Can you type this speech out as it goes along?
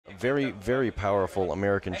very, very powerful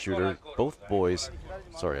American shooter. Both boys,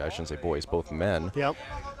 sorry, I shouldn't say boys, both men. Yep.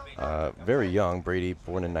 Very young. Brady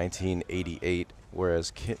born in 1988,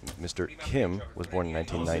 whereas Mr. Kim was born in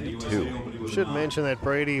 1992. Should mention that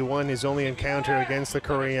Brady won his only encounter against the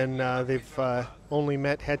Korean. They've only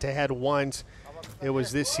met head-to-head once. It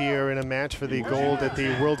was this year in a match for the gold at the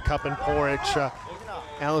World Cup in Porridge.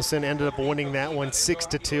 Allison ended up winning that one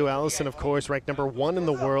 6-2. Allison, of course, ranked #1 in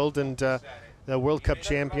the world, and the World Cup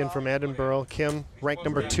champion from Edinburgh. Kim, ranked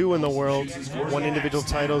 #2 in the world, won individual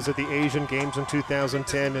titles at the Asian Games in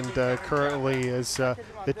 2010, and currently is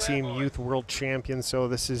the team youth world champion. So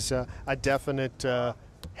this is a definite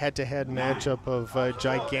head-to-head matchup of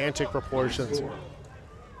gigantic proportions.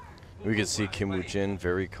 We can see Kim Woojin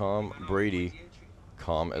very calm, Brady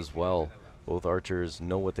calm as well. Both archers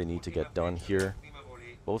know what they need to get done here.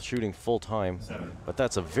 Both shooting full time, but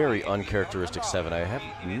that's a very uncharacteristic 7. I have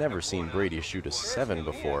never seen Brady shoot a 7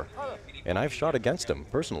 before, and I've shot against him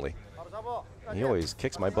personally. He always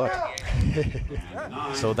kicks my butt.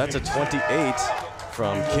 So that's a 28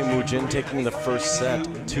 from Kim Woojin, taking the first set,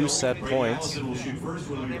 2 set points.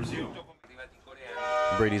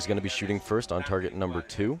 Brady's going to be shooting first on target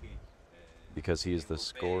 #2 because he is the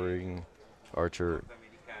scoring archer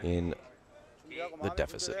in the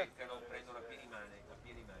deficit.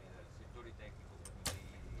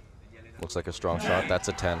 Looks like a strong shot. That's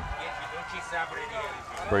a 10.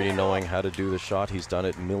 Brady knowing how to do the shot. He's done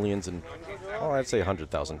it millions and, well, I'd say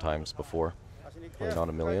 100,000 times before. Probably not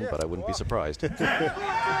a million, but I wouldn't be surprised. Kim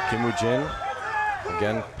Woojin,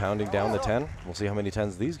 again, pounding down the 10. We'll see how many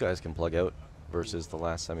 10s these guys can plug out versus the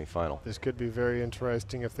last semifinal. This could be very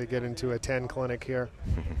interesting if they get into a 10 clinic here.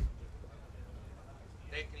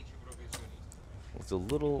 It's a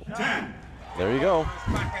little... There you go.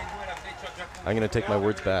 I'm going to take my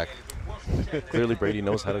words back. Clearly, Brady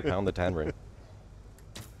knows how to pound the 10 ring.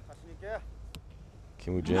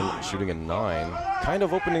 Kim Woojin shooting a 9, kind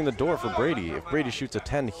of opening the door for Brady. If Brady shoots a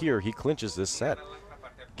 10 here, he clinches this set,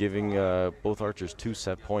 giving both archers 2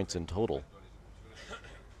 set points in total.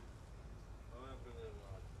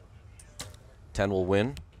 10 will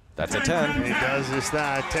win. That's a 10. He does just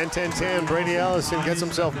that. 10-10-10. Brady Allison gets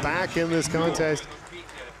himself back in this contest.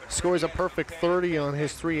 Scores a perfect 30 on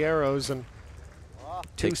his 3 arrows and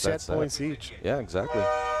 2 set points each. Yeah, exactly.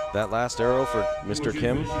 That last arrow for Mr.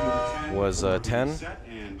 Kim was 10,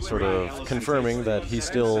 sort of confirming that he's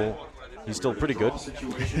still pretty good.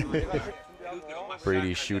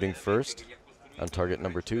 Brady shooting first on target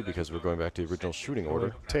 '2 because we're going back to the original shooting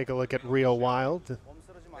order. Take a look at Rio Wild,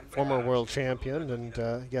 former world champion,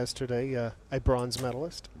 and yesterday a bronze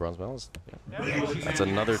medalist. Bronze medalist? Yeah. That's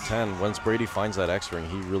another 10. Once Brady finds that X-ring,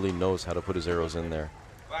 he really knows how to put his arrows in there.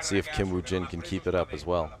 See if Kim Woojin can keep it up as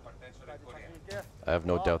well. I have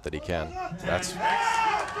no doubt that he can. That's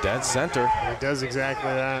dead center. He does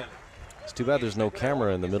exactly that. It's too bad there's no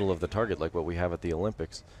camera in the middle of the target like what we have at the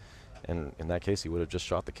Olympics. And in that case, he would have just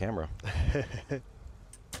shot the camera.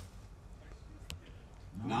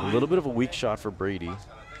 A little bit of a weak shot for Brady.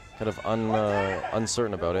 Kind of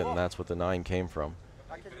uncertain about it, and that's what the 9 came from.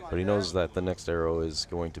 But he knows that the next arrow is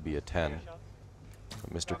going to be a 10.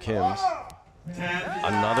 But Mr. Kim's,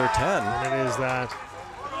 another 10. And it is that.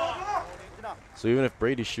 So even if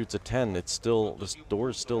Brady shoots a 10, it's still, this door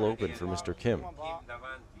is still open for Mr. Kim.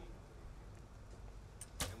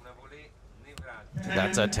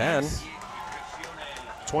 That's a 10.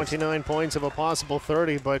 29 points of a possible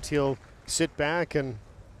 30, but he'll sit back and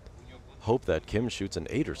hope that Kim shoots an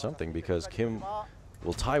 8 or something, because Kim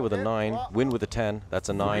will tie with a 9, win with a 10. That's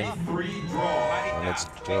a 9. And it's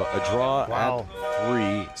a draw at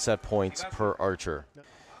 3 set points per archer.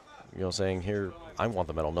 You know, saying here, I want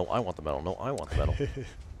the medal. No, I want the medal. No, I want the medal.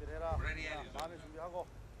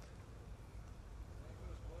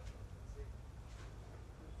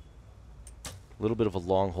 A little bit of a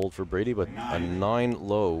long hold for Brady, but a 9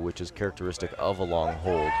 low, which is characteristic of a long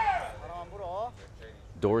hold.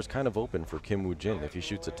 Door's kind of open for Kim Woojin. If he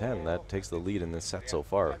shoots a 10, that takes the lead in this set so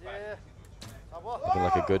far. Looking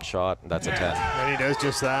like a good shot. That's a 10. And he does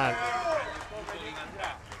just that.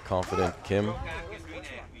 Confident Kim.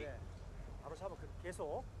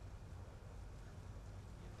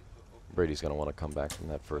 Brady's going to want to come back from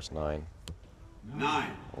that first 9.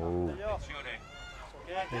 Oh.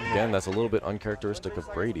 Again, that's a little bit uncharacteristic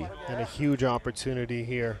of Brady. And a huge opportunity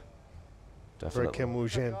here Definitely. for Kim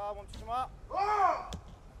Woojin.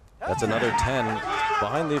 That's another 10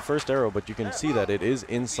 behind the first arrow, but you can see that it is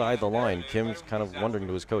inside the line. Kim's kind of wondering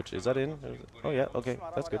to his coach, is that in? Oh yeah, okay,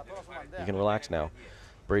 that's good. You can relax now.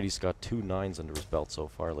 Brady's got 2 9s under his belt so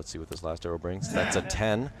far. Let's see what this last arrow brings. That's a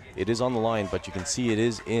 10. It is on the line, but you can see it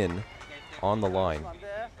is in on the line.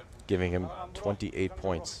 giving him 28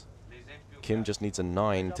 points. Kim just needs a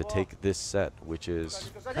 9 to take this set, which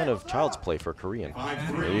is kind of child's play for Korean.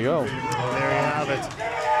 There you go. There you have it.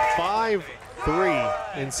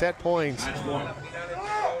 5-3 in set points.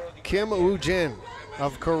 Kim Woojin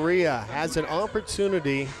of Korea has an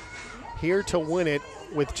opportunity here to win it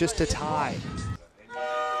with just a tie.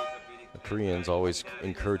 The Koreans always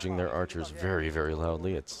encouraging their archers very, very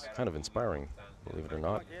loudly. It's kind of inspiring, believe it or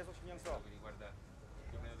not.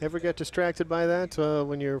 Ever get distracted by that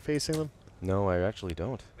when you're facing them? No, I actually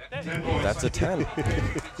don't. That's a 10.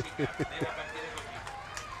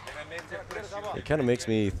 It kind of makes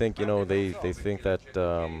me think, you know, they think that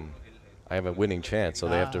I have a winning chance, so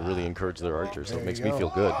they have to really encourage their archers. So it makes me feel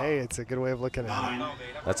good. Hey, it's a good way of looking at it.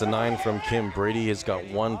 That's a 9 from Kim. Brady has got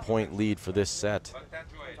 1 point lead for this set.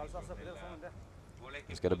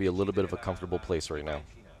 He's got to be a little bit of a comfortable place right now.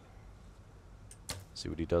 See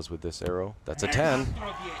what he does with this arrow. That's a 10.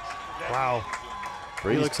 Wow.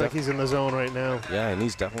 He looks like he's in the zone right now. Yeah, and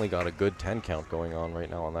he's definitely got a good 10 count going on right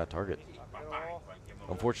now on that target.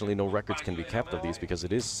 Unfortunately, no records can be kept of these because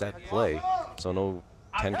it is set play, so no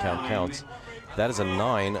 10 count counts. That is a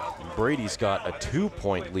 9. Brady's got a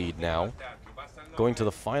 2-point lead now, going to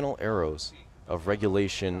the final arrows of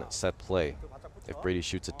regulation set play. If Brady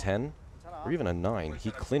shoots a 10 or even a 9, he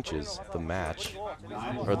clinches the match,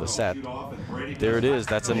 or the set. There it is.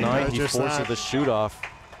 That's a 9. He forces the shoot off.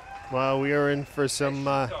 Well, we are in for some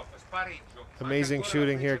amazing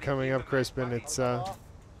shooting here coming up, Crispin. It's,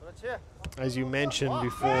 as you mentioned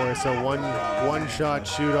before, it's a one-shot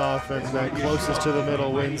shoot-off, and closest to the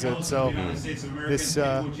middle wins it. So this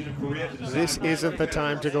isn't the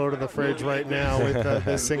time to go to the fridge right now with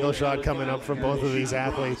this single shot coming up from both of these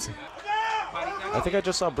athletes. I think I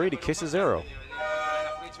just saw Brady kiss his arrow.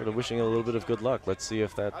 Sort of wishing a little bit of good luck. Let's see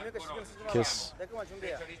if that kiss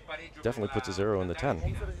definitely puts his arrow in the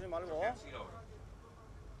 10.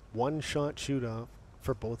 One-shot shoot-off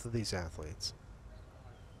for both of these athletes.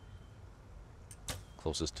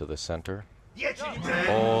 Closest to the center.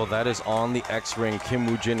 Oh, that is on the X-ring. Kim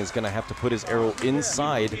Woojin is going to have to put his arrow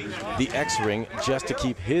inside the X-ring just to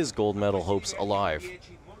keep his gold medal hopes alive.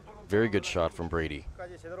 Very good shot from Brady.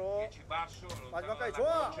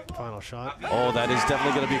 Final shot. Oh, that is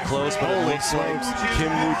definitely going to be close, but it looks like Kim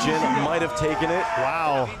Woojin might have taken it.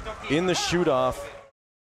 Wow. In the shoot-off.